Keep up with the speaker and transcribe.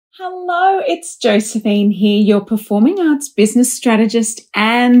Hello, it's Josephine here, your performing arts business strategist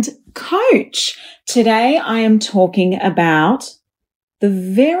and coach. Today I am talking about the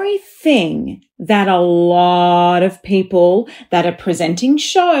very thing that a lot of people that are presenting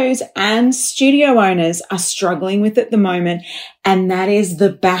shows and studio owners are struggling with at the moment, and that is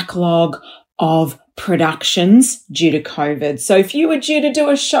the backlog of productions due to COVID. So if you were due to do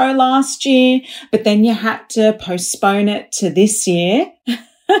a show last year, but then you had to postpone it to this year,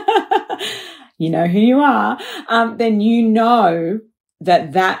 you know who you are, then you know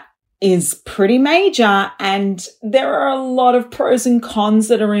that is pretty major, and there are a lot of pros and cons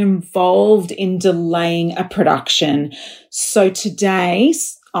that are involved in delaying a production. So today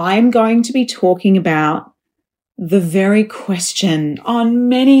I'm going to be talking about the very question on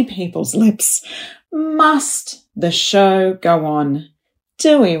many people's lips. Must the show go on?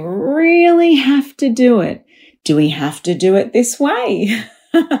 Do we really have to do it? Do we have to do it this way?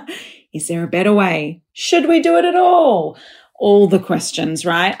 Is there a better way? Should we do it at all? All the questions,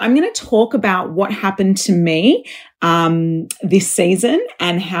 right? I'm going to talk about what happened to me this season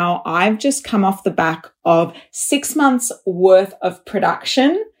and how I've just come off the back of 6 months worth of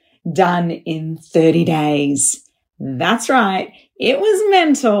production done in 30 days. That's right. It was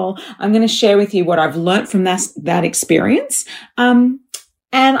mental. I'm going to share with you what I've learned from that experience. And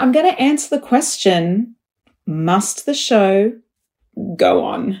I'm going to answer the question, must the show go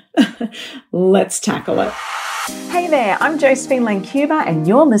on? Let's tackle it. Hey there, I'm Josephine Lancuba and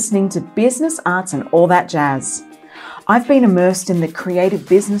you're listening to Business, Arts and All That Jazz. I've been immersed in the creative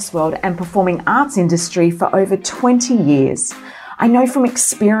business world and performing arts industry for over 20 years. I know from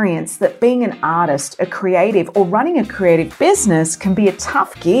experience that being an artist, a creative, or running a creative business can be a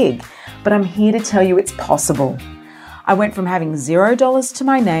tough gig, but I'm here to tell you it's possible. I went from having $0 to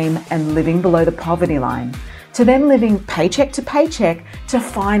my name and living below the poverty line, to then living paycheck to paycheck, to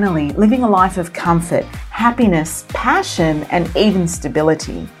finally living a life of comfort, happiness, passion, and even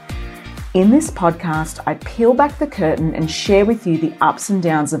stability. In this podcast, I peel back the curtain and share with you the ups and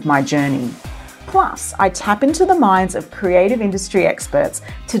downs of my journey. Plus, I tap into the minds of creative industry experts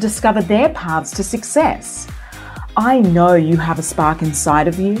to discover their paths to success. I know you have a spark inside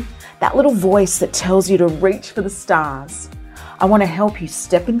of you, that little voice that tells you to reach for the stars. I want to help you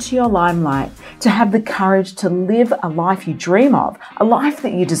step into your limelight, to have the courage to live a life you dream of, a life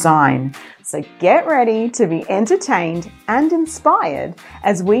that you design. So get ready to be entertained and inspired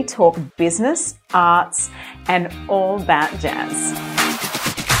as we talk business, arts, and all that jazz.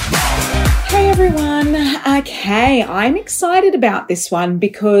 Hey everyone. Okay, I'm excited about this one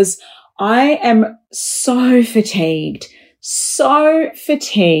because I am so fatigued,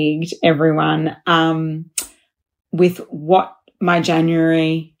 everyone, with what my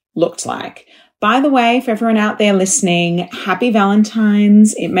January looked like. By the way, for everyone out there listening, happy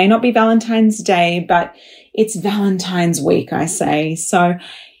Valentine's. It may not be Valentine's Day, but it's Valentine's week, I say. So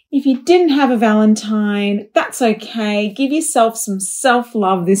if you didn't have a Valentine, that's okay. Give yourself some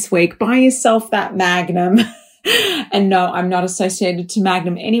self-love this week. Buy yourself that Magnum. And no, I'm not associated to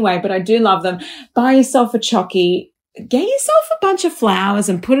Magnum anyway, but I do love them. Buy yourself a chocky. Get yourself a bunch of flowers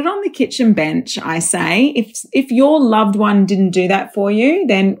and put it on the kitchen bench, I say. If your loved one didn't do that for you,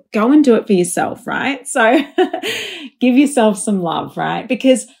 then go and do it for yourself, right? So give yourself some love, right?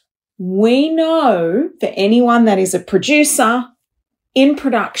 Because we know for anyone that is a producer in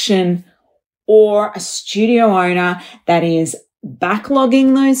production or a studio owner that is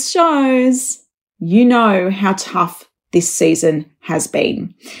backlogging those shows, you know how tough this season has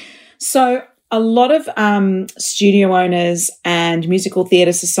been. So a lot of studio owners and musical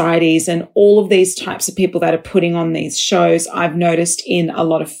theatre societies and all of these types of people that are putting on these shows, I've noticed in a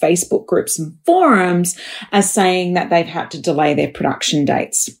lot of Facebook groups and forums, are saying that they've had to delay their production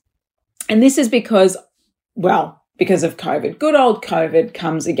dates. And this is because of COVID. Good old COVID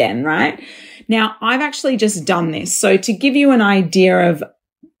comes again, right? Now, I've actually just done this. So to give you an idea of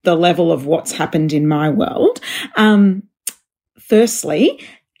the level of what's happened in my world, firstly,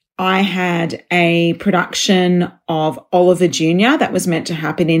 I had a production of Oliver Jr. that was meant to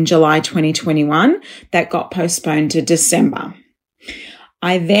happen in July 2021 that got postponed to December.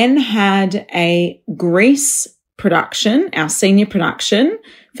 I then had a Grease production, our senior production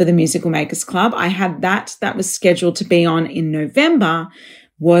for the Musical Makers Club. I had that was scheduled to be on in November,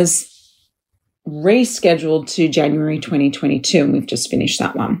 was rescheduled to January 2022, and we've just finished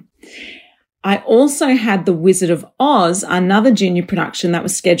that one. I also had The Wizard of Oz, another junior production that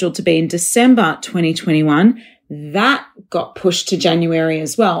was scheduled to be in December 2021. That got pushed to January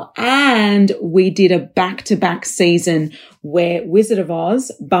as well. And we did a back-to-back season where Wizard of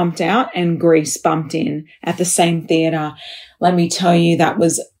Oz bumped out and Grease bumped in at the same theatre. Let me tell you, that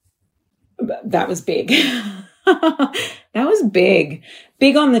was that was big. That was big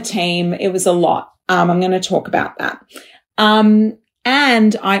on the team. It was a lot. I'm going to talk about that.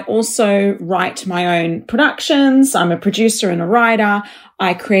 And I also write my own productions. I'm a producer and a writer.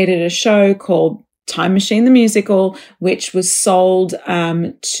 I created a show called Time Machine the Musical, which was sold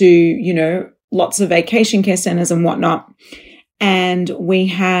to, lots of vacation care centers and whatnot. And we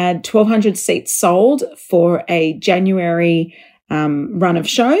had 1,200 seats sold for a January run of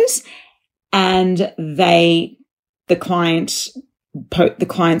shows. And the clients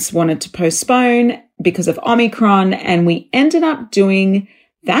wanted to postpone because of Omicron, and we ended up doing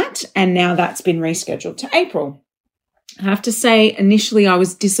that. And now that's been rescheduled to April. I have to say, initially I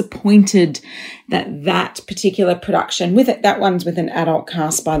was disappointed that particular production, that one's with an adult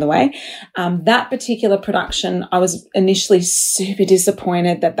cast, by the way, that particular production, I was initially super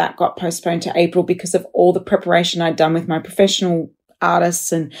disappointed that got postponed to April because of all the preparation I'd done with my professional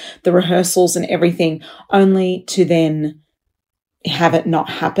artists and the rehearsals and everything, only to then have it not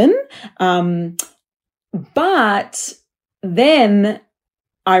happen. But then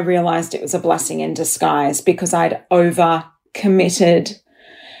I realized it was a blessing in disguise because I'd over committed.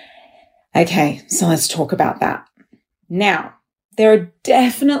 Okay, so let's talk about that. Now, there are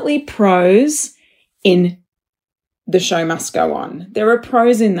definitely pros in the show must go on. There are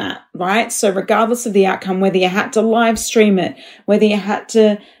pros in that, right? So regardless of the outcome, whether you had to live stream it, whether you had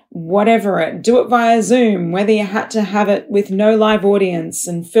to do it via Zoom, whether you had to have it with no live audience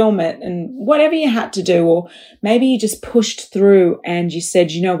and film it and whatever you had to do, or maybe you just pushed through and you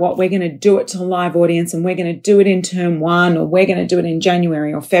said, you know what, we're going to do it to a live audience and we're going to do it in term 1, or we're going to do it in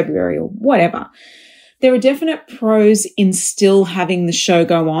January or February or whatever. There are definite pros in still having the show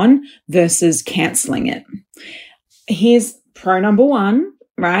go on versus canceling it. Here's pro number 1,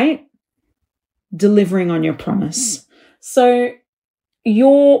 right? Delivering on your promise. So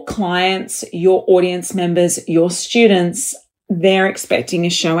your clients, your audience members, your students, they're expecting a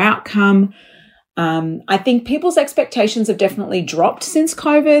show outcome. I think people's expectations have definitely dropped since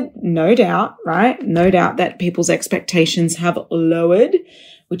COVID, no doubt, right? No doubt that people's expectations have lowered,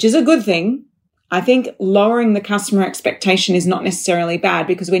 which is a good thing. I think lowering the customer expectation is not necessarily bad,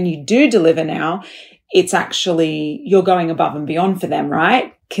 because when you do deliver now, it's actually, you're going above and beyond for them,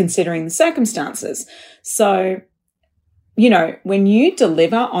 right? Considering the circumstances. So, when you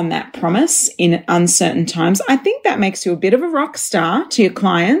deliver on that promise in uncertain times, I think that makes you a bit of a rock star to your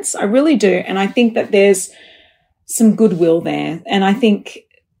clients. I really do. And I think that there's some goodwill there. And I think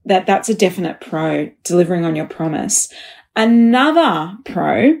that that's a definite pro, delivering on your promise. Another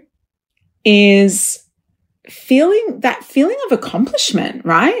pro is feeling of accomplishment,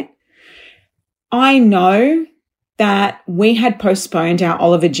 right? I know that we had postponed our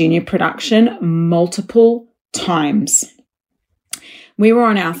Oliver Jr. production multiple times. We were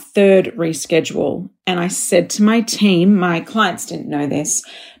on our 3rd reschedule, and I said to my team, my clients didn't know this,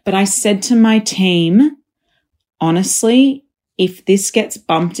 but I said to my team, honestly, if this gets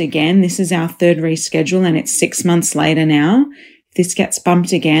bumped again, this is our 3rd reschedule and it's 6 months later now, if this gets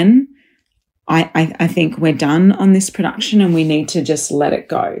bumped again, I think we're done on this production and we need to just let it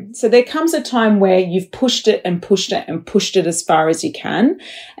go. So there comes a time where you've pushed it and pushed it and pushed it as far as you can.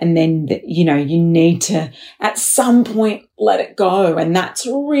 And then, you need to at some point let it go. And that's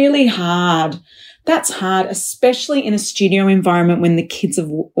really hard. That's hard, especially in a studio environment when the kids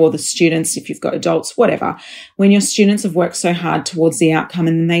or the students, if you've got adults, whatever, when your students have worked so hard towards the outcome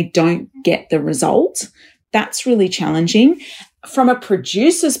and then they don't get the result. That's really challenging. From a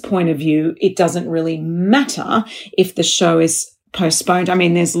producer's point of view, it doesn't really matter if the show is postponed. I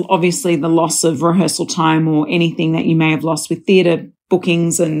mean, there's obviously the loss of rehearsal time or anything that you may have lost with theatre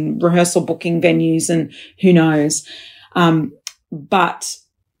bookings and rehearsal booking venues and who knows. But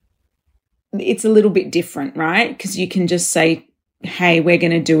it's a little bit different, right? Because you can just say, hey, we're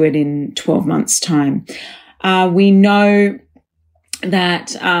going to do it in 12 months' time. We know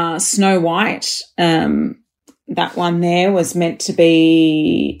that Snow White, that one there was meant to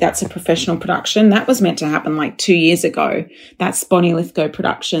be, that's a professional production. That was meant to happen like 2 years ago. That's Bonnie Lithgow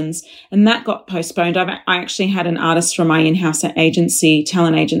Productions. And that got postponed. I actually had an artist from my in-house agency,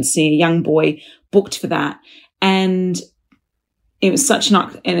 talent agency, a young boy, booked for that. And it was such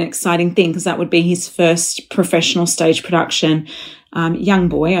an exciting thing because that would be his first professional stage production. Young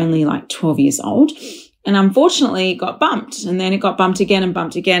boy, only like 12 years old. And unfortunately, it got bumped, and then it got bumped again,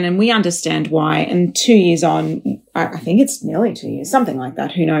 and we understand why. And 2 years on, I think it's nearly 2 years, something like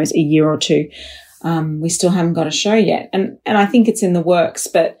that. Who knows, a year or two. We still haven't got a show yet, and I think it's in the works,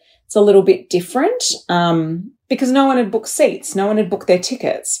 but it's a little bit different because no one had booked seats, no one had booked their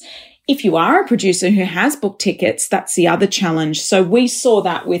tickets. if you are a producer who has booked tickets, that's the other challenge. So we saw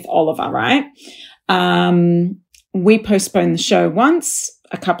that with Oliver, right? We postponed the show once,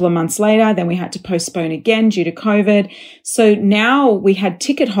 a couple of months later, then we had to postpone again due to COVID. So now we had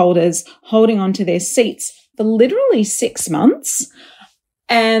ticket holders holding onto their seats for literally 6 months.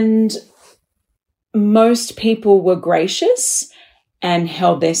 And most people were gracious and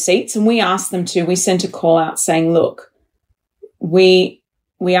held their seats. And we asked them to. We sent a call out saying, look, we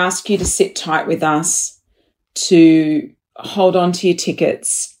ask you to sit tight with us, to hold on to your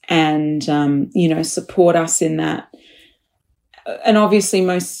tickets and, support us in that. And obviously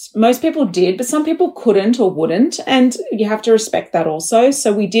most people did, but some people couldn't or wouldn't. And you have to respect that also.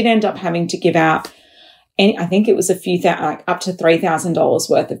 So we did end up having to give out, I think it was up to $3,000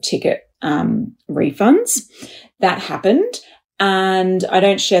 worth of ticket refunds. That happened. And I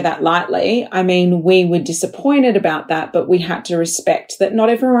don't share that lightly. I mean, we were disappointed about that, but we had to respect that not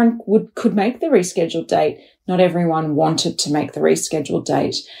everyone could make the rescheduled date. Not everyone wanted to make the rescheduled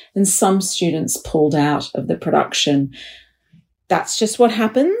date. And some students pulled out of the production. That's just what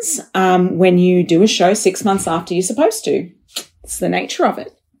happens when you do a show 6 months after you're supposed to. It's the nature of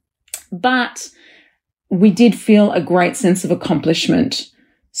it. But we did feel a great sense of accomplishment.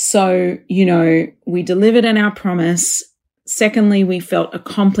 So, we delivered on our promise. Secondly, we felt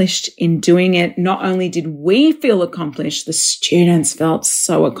accomplished in doing it. Not only did we feel accomplished, the students felt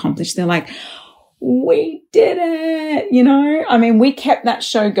so accomplished. They're like, we did it, we kept that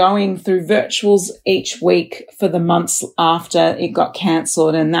show going through virtuals each week for the months after it got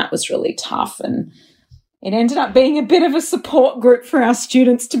cancelled, and that was really tough. And it ended up being a bit of a support group for our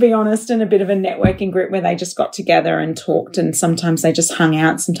students, to be honest, and a bit of a networking group where they just got together and talked, and sometimes they just hung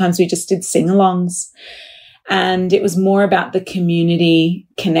out. Sometimes we just did sing-alongs. And it was more about the community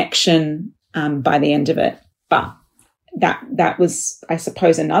connection by the end of it. But that was, I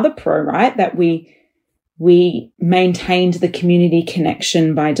suppose, another pro, right? That we maintained the community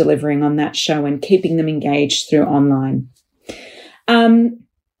connection by delivering on that show and keeping them engaged through online.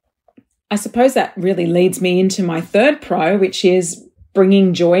 I suppose that really leads me into my third pro, which is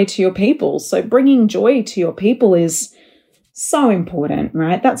bringing joy to your people. So bringing joy to your people is so important,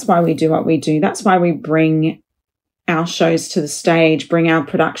 right? That's why we do what we do. That's why we bring our shows to the stage, bring our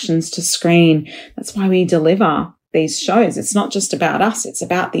productions to screen. That's why we deliver these shows. It's not just about us. It's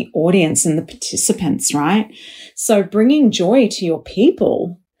about the audience and the participants, right? So bringing joy to your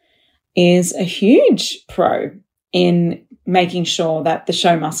people is a huge pro in making sure that the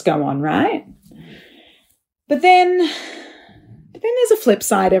show must go on, right? But then there's a flip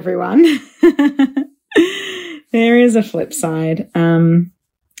side, everyone. There is a flip side, and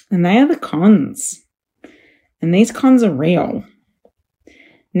they are the cons. And these cons are real.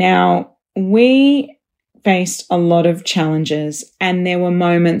 Now, we faced a lot of challenges, and there were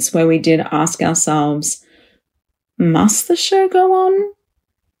moments where we did ask ourselves, must the show go on?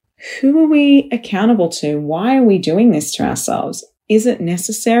 Who are we accountable to? Why are we doing this to ourselves? Is it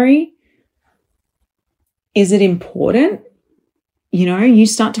necessary? Is it important? You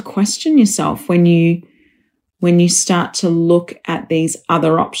start to question yourself when you start to look at these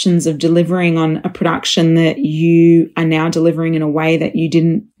other options of delivering on a production that you are now delivering in a way that you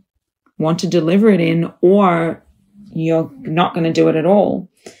didn't want to deliver it in, or you're not going to do it at all.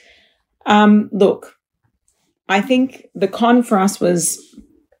 Look, I think the con for us was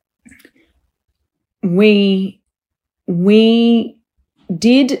we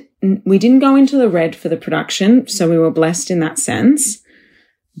didn't go into the red for the production, so we were blessed in that sense.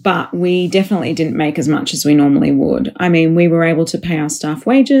 But we definitely didn't make as much as we normally would. I mean, we were able to pay our staff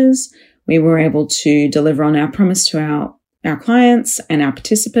wages. We were able to deliver on our promise to our clients and our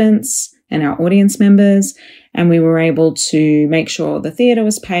participants and our audience members. And we were able to make sure the theatre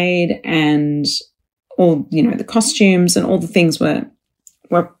was paid and all, the costumes and all the things were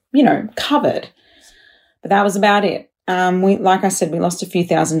covered. But that was about it. Like I said, we lost a few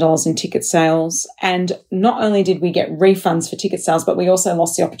 $1,000s in ticket sales. And not only did we get refunds for ticket sales, but we also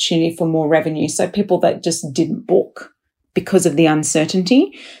lost the opportunity for more revenue. So people that just didn't book because of the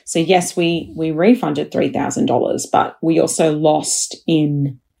uncertainty. So yes, we refunded $3,000, but we also lost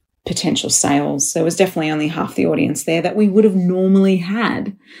in potential sales. There was definitely only half the audience there that we would have normally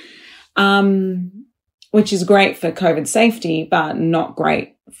had, which is great for COVID safety, but not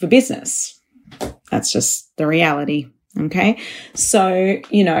great for business. That's just the reality. Okay. So,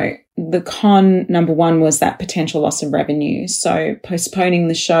 the con number one was that potential loss of revenue. So postponing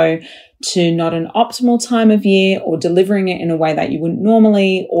the show to not an optimal time of year, or delivering it in a way that you wouldn't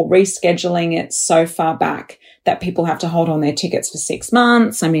normally, or rescheduling it so far back that people have to hold on their tickets for 6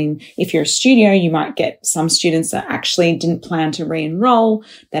 months. I mean, if you're a studio, you might get some students that actually didn't plan to re-enroll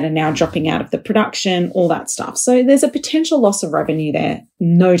that are now dropping out of the production, all that stuff. So there's a potential loss of revenue there,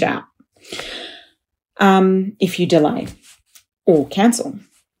 no doubt, if you delay or cancel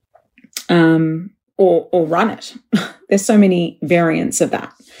or run it. There's so many variants of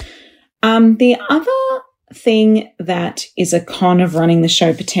that. The other thing that is a con of running the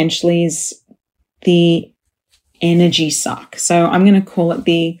show potentially is the energy suck. So I'm going to call it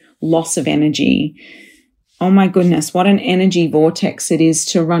the loss of energy. Oh my goodness, what an energy vortex it is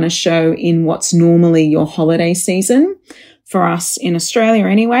to run a show in what's normally your holiday season. For us in Australia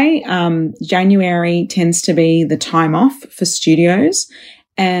anyway, January tends to be the time off for studios,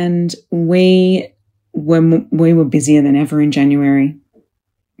 and we were busier than ever in January.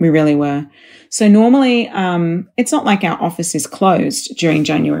 We really were. So normally, it's not like our office is closed during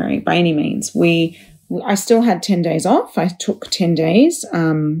January by any means. I still had 10 days off. I took 10 days,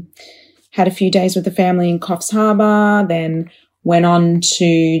 had a few days with the family in Coffs Harbour, then went on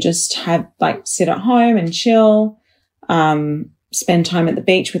to just sit at home and chill, spend time at the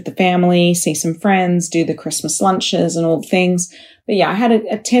beach with the family, see some friends, do the Christmas lunches and all the things. But yeah, I had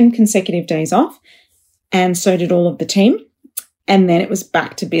a 10 consecutive days off, and so did all of the team. And then it was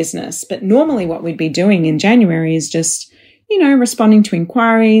back to business. But normally what we'd be doing in January is just, responding to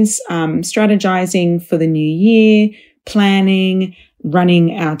inquiries, strategizing for the new year, planning,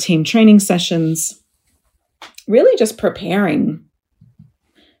 running our team training sessions, really just preparing.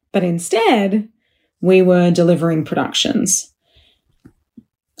 But instead, we were delivering productions.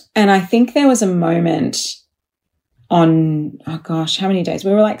 And I think there was a moment on, how many days?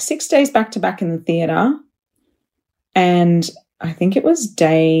 We were 6 days back to back in the theatre. And I think it was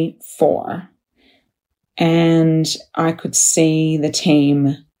day 4. And I could see the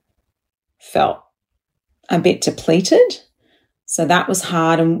team felt a bit depleted. So that was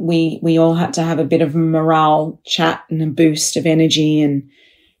hard. And we all had to have a bit of a morale chat and a boost of energy. And,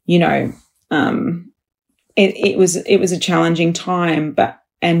 it was a challenging time,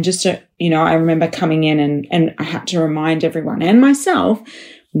 I remember coming in and I had to remind everyone and myself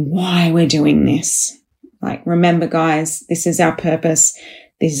why we're doing this. Remember, guys, this is our purpose.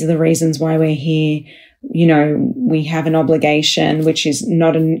 These are the reasons why we're here. We have an obligation, which is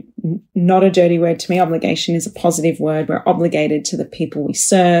not a dirty word to me. Obligation is a positive word. We're obligated to the people we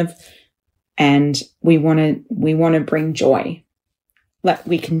serve, and we want to bring joy.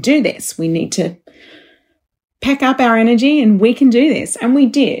 We can do this. We need to pack up our energy, and we can do this. And we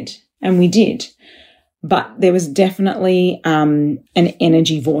did. But there was definitely an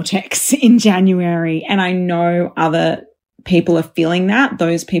energy vortex in January. And I know other people are feeling that,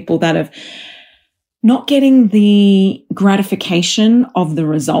 those people that have not getting the gratification of the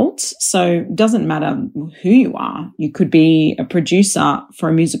results. So it doesn't matter who you are. You could be a producer for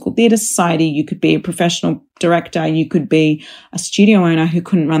a musical theatre society. You could be a professional director. You could be a studio owner who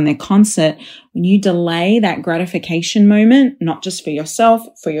couldn't run their concert. When you delay that gratification moment, not just for yourself,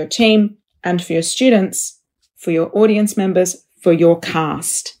 for your team, and for your students, for your audience members, for your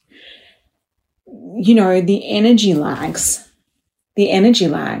cast, the energy lags.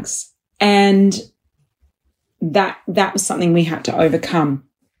 And that was something we had to overcome.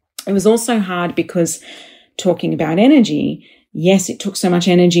 It was also hard because, talking about energy, yes, it took so much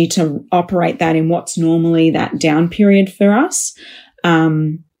energy to operate that in what's normally that down period for us.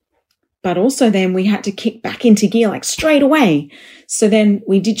 But also then we had to kick back into gear straight away. So then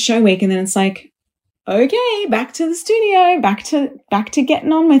we did show week, and then it's okay, back to the studio, back to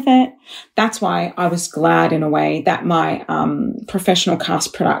getting on with it. That's why I was glad in a way that my professional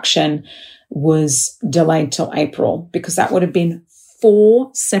cast production was delayed till April, because that would have been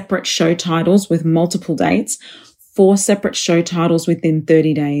 4 separate show titles with multiple dates, 4 separate show titles within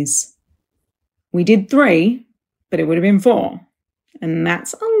 30 days. We did 3, but it would have been 4. And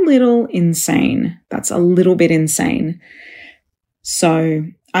that's a little insane. That's a little bit insane. So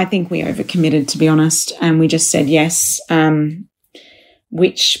I think we overcommitted, to be honest, and we just said yes,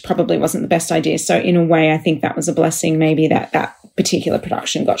 which probably wasn't the best idea. So in a way, I think that was a blessing, maybe that particular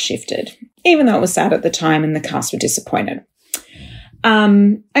production got shifted, even though it was sad at the time and the cast were disappointed.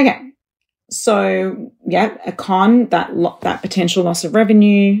 Okay. So yeah, a con, that potential loss of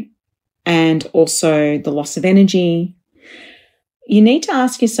revenue, and also the loss of energy. You need to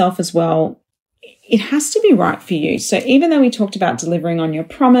ask yourself as well, it has to be right for you. So even though we talked about delivering on your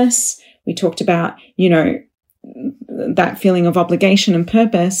promise, we talked about, that feeling of obligation and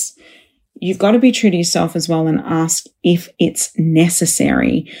purpose, you've got to be true to yourself as well and ask if it's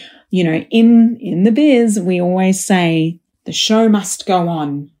necessary. in the biz, we always say the show must go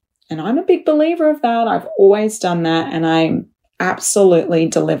on. And I'm a big believer of that. I've always done that and I absolutely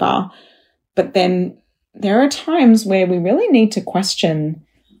deliver. But then there are times where we really need to question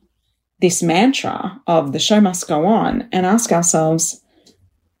this mantra of the show must go on and ask ourselves,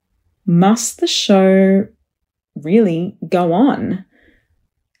 must the show really go on?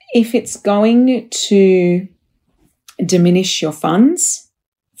 If it's going to diminish your funds,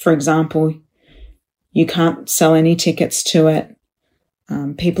 for example, you can't sell any tickets to it,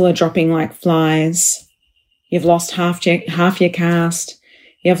 people are dropping like flies, you've lost half your cast,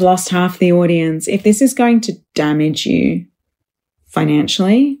 you've lost half the audience. If this is going to damage you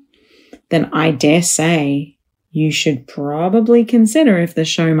financially, then I dare say you should probably consider if the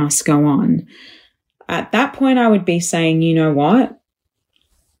show must go on. At that point, I would be saying, you know what?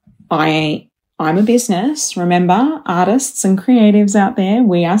 I'm a business. Remember, artists and creatives out there,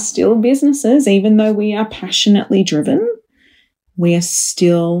 we are still businesses, even though we are passionately driven. We are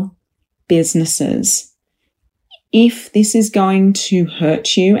still businesses. If this is going to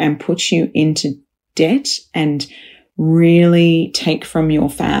hurt you and put you into debt and really take from your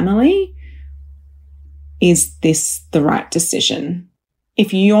family, is this the right decision?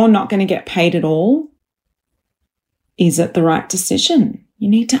 If you're not going to get paid at all, is it the right decision? You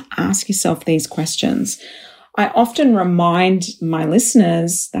need to ask yourself these questions. I often remind my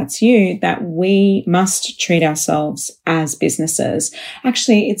listeners, that's you, that we must treat ourselves as businesses.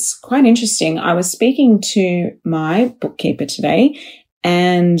 Actually, it's quite interesting. I was speaking to my bookkeeper today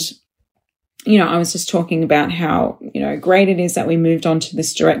and I was just talking about how, great it is that we moved on to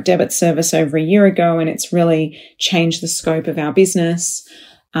this direct debit service over a year ago, and it's really changed the scope of our business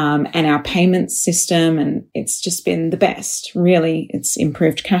and our payment system, and it's just been the best. Really, it's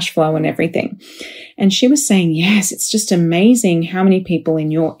improved cash flow and everything. And she was saying, yes, it's just amazing how many people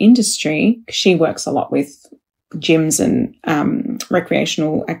in your industry, she works a lot with gyms and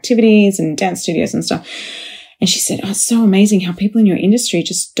recreational activities and dance studios and stuff. And she said, it's so amazing how people in your industry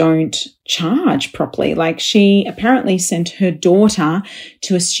just don't charge properly. Like, she apparently sent her daughter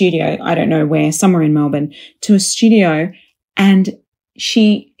to a studio, I don't know where, somewhere in Melbourne, to a studio, and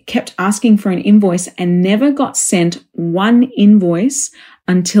she kept asking for an invoice and never got sent one invoice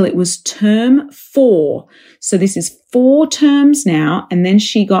until it was term 4. So this is 4 terms now, and then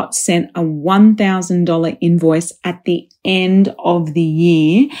she got sent a $1,000 invoice at the end of the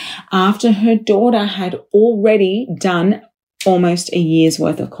year after her daughter had already done almost a year's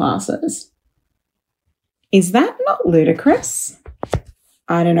worth of classes. Is that not ludicrous?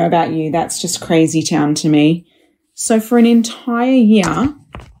 I don't know about you. That's just crazy town to me. So for an entire year,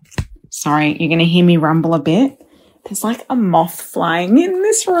 sorry, you're going to hear me rumble a bit. There's like a moth flying in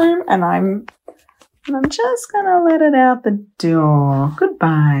this room and I'm just going to let it out the door.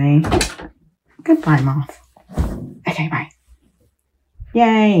 Goodbye. Goodbye, moth. Okay, bye.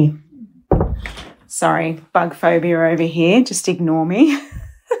 Yay. Sorry, bug phobia over here. Just ignore me.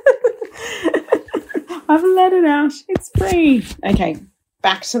 I've let it out. It's free. Okay,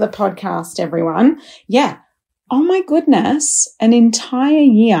 back to the podcast, everyone. Yeah. Oh my goodness, an entire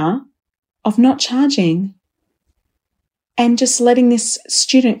year of not charging and just letting this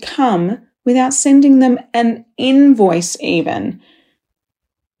student come without sending them an invoice even.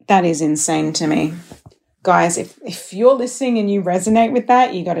 That is insane to me. Guys, if you're listening and you resonate with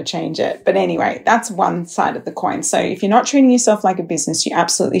that, you got to change it. But anyway, that's one side of the coin. So if you're not treating yourself like a business, you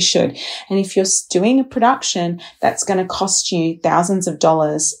absolutely should. And if you're doing a production that's going to cost you thousands of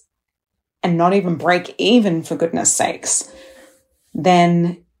dollars and not even break even, for goodness sakes,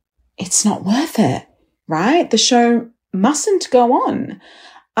 then it's not worth it, right? The show mustn't go on.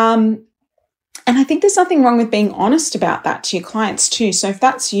 And I think there's nothing wrong with being honest about that to your clients too. So if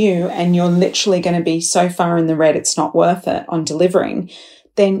that's you and you're literally going to be so far in the red, it's not worth it on delivering,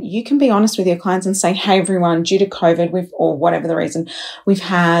 then you can be honest with your clients and say, hey, everyone, due to COVID, or whatever the reason, we've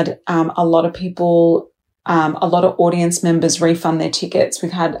had a lot of people, a lot of audience members refund their tickets.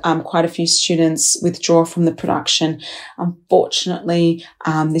 We've had quite a few students withdraw from the production. Unfortunately,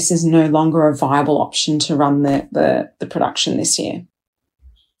 this is no longer a viable option to run the production this year.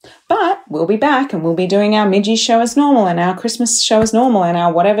 But we'll be back and we'll be doing our mid-year show as normal and our Christmas show as normal and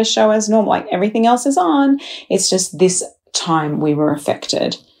our whatever show as normal. Like, everything else is on. It's just this time we were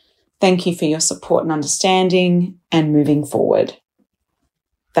affected. Thank you for your support and understanding and moving forward.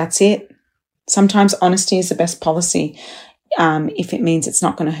 That's it. Sometimes honesty is the best policy if it means it's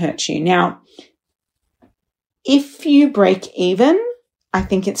not going to hurt you. Now, if you break even, I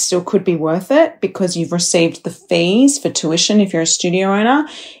think it still could be worth it because you've received the fees for tuition if you're a studio owner.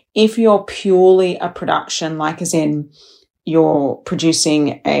 If you're purely a production, like as in you're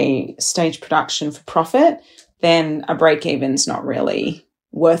producing a stage production for profit, then a break even's not really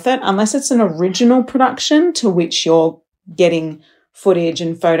worth it, unless it's an original production to which you're getting footage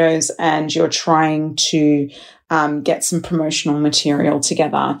and photos and you're trying to get some promotional material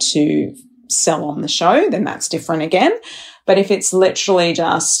together to sell on the show, then that's different again. But if it's literally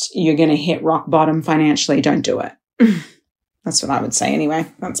just you're going to hit rock bottom financially, don't do it. That's what I would say anyway.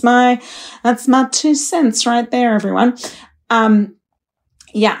 That's my 2 cents right there, everyone.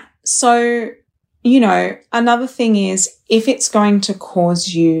 Yeah. So, another thing is if it's going to cause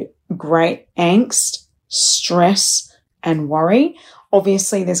you great angst, stress, and worry,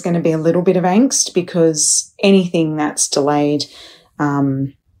 obviously there's going to be a little bit of angst because anything that's delayed,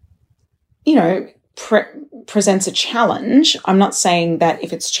 presents a challenge. I'm not saying that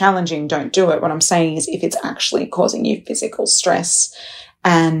if it's challenging, don't do it. What I'm saying is if it's actually causing you physical stress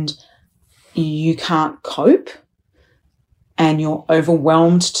and you can't cope and you're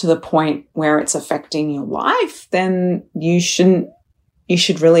overwhelmed to the point where it's affecting your life, then you should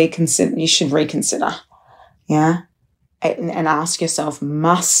reconsider. Yeah. And ask yourself,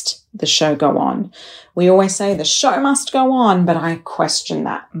 must the show go on? We always say the show must go on, but I question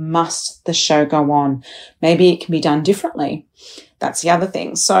that. Must the show go on? Maybe it can be done differently. That's the other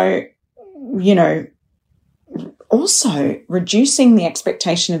thing. So, also reducing the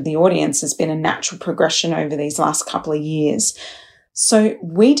expectation of the audience has been a natural progression over these last couple of years. So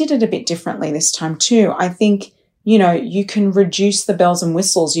we did it a bit differently this time too. I think, you can reduce the bells and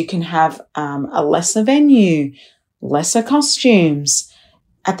whistles. You can have a lesser venue, lesser costumes.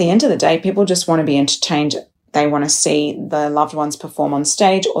 At the end of the day, people just want to be entertained. They want to see the loved ones perform on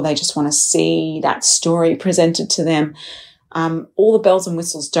stage, or they just want to see that story presented to them. All the bells and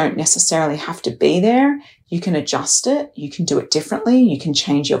whistles don't necessarily have to be there. You can adjust it. You can do it differently. You can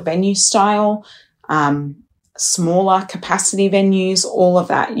change your venue style, smaller capacity venues, all of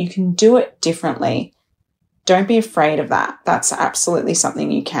that. You can do it differently. Don't be afraid of that. That's absolutely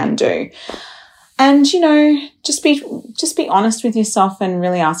something you can do. And, just be honest with yourself and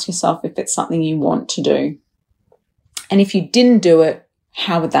really ask yourself if it's something you want to do. And if you didn't do it,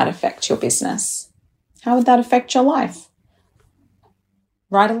 how would that affect your business? How would that affect your life?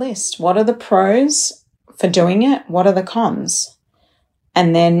 Write a list. What are the pros for doing it? What are the cons?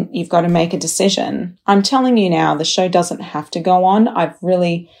 And then you've got to make a decision. I'm telling you now, the show doesn't have to go on. I've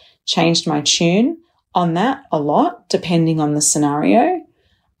really changed my tune on that a lot, depending on the scenario.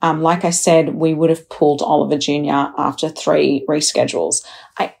 Like I said, we would have pulled Oliver Jr. after 3 reschedules.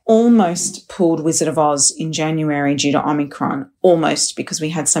 I almost pulled Wizard of Oz in January due to Omicron, almost, because we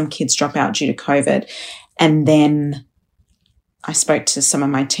had some kids drop out due to COVID. And then I spoke to some of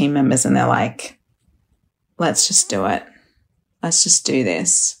my team members and they're like, let's just do it. Let's just do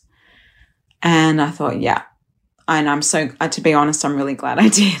this. And I thought, yeah. And to be honest, I'm really glad I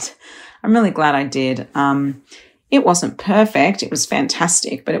did. I'm really glad I did. It wasn't perfect. It was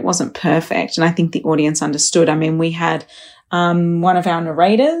fantastic, but it wasn't perfect. And I think the audience understood. I mean, we had one of our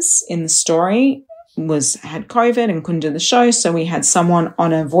narrators in the story had COVID and couldn't do the show. So we had someone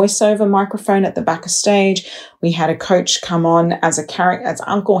on a voiceover microphone at the back of stage. We had a coach come on as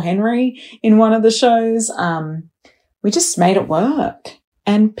Uncle Henry in one of the shows. We just made it work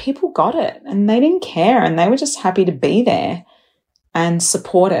and people got it and they didn't care and they were just happy to be there and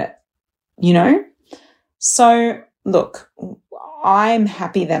support it, So, look, I'm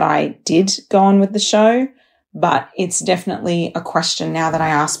happy that I did go on with the show, but it's definitely a question now that I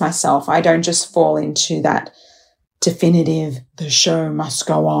ask myself. I don't just fall into that definitive, the show must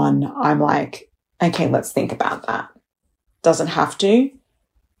go on. I'm like, okay, let's think about that. Doesn't have to.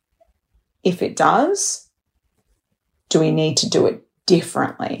 If it does, do we need to do it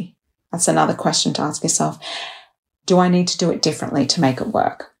differently? That's another question to ask yourself. Do I need to do it differently to make it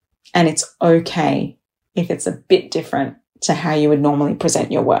work? And it's okay if it's a bit different to how you would normally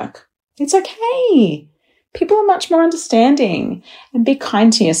present your work. It's okay. People are much more understanding, and be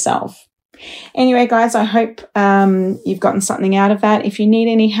kind to yourself. Anyway, guys, I hope you've gotten something out of that. If you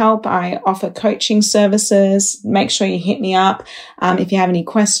need any help, I offer coaching services. Make sure you hit me up if you have any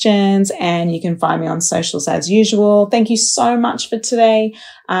questions, and you can find me on socials as usual. Thank you so much for today.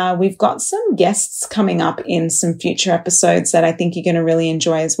 We've got some guests coming up in some future episodes that I think you're going to really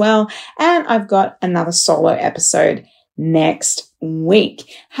enjoy as well. And I've got another solo episode next week.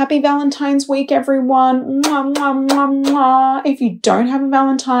 Happy Valentine's week, everyone. Mwah, mwah, mwah, mwah. If you don't have a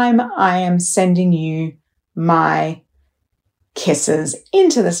Valentine, I am sending you my kisses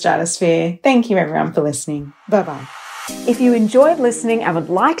into the stratosphere. Thank you, everyone, for listening. Bye-bye. If you enjoyed listening and would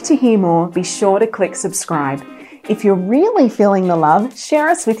like to hear more, be sure to click subscribe. If you're really feeling the love, share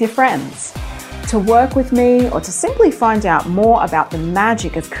us with your friends. To work with me or to simply find out more about the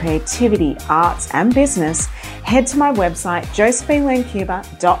magic of creativity, arts, and business, head to my website,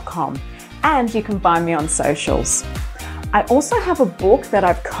 josephinelencuba.com, and you can find me on socials. I also have a book that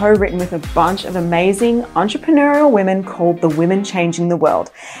I've co-written with a bunch of amazing entrepreneurial women called The Women Changing the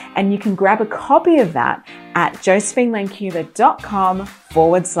World. And you can grab a copy of that at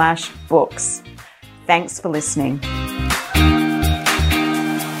josephinelencuba.com/books. Thanks for listening.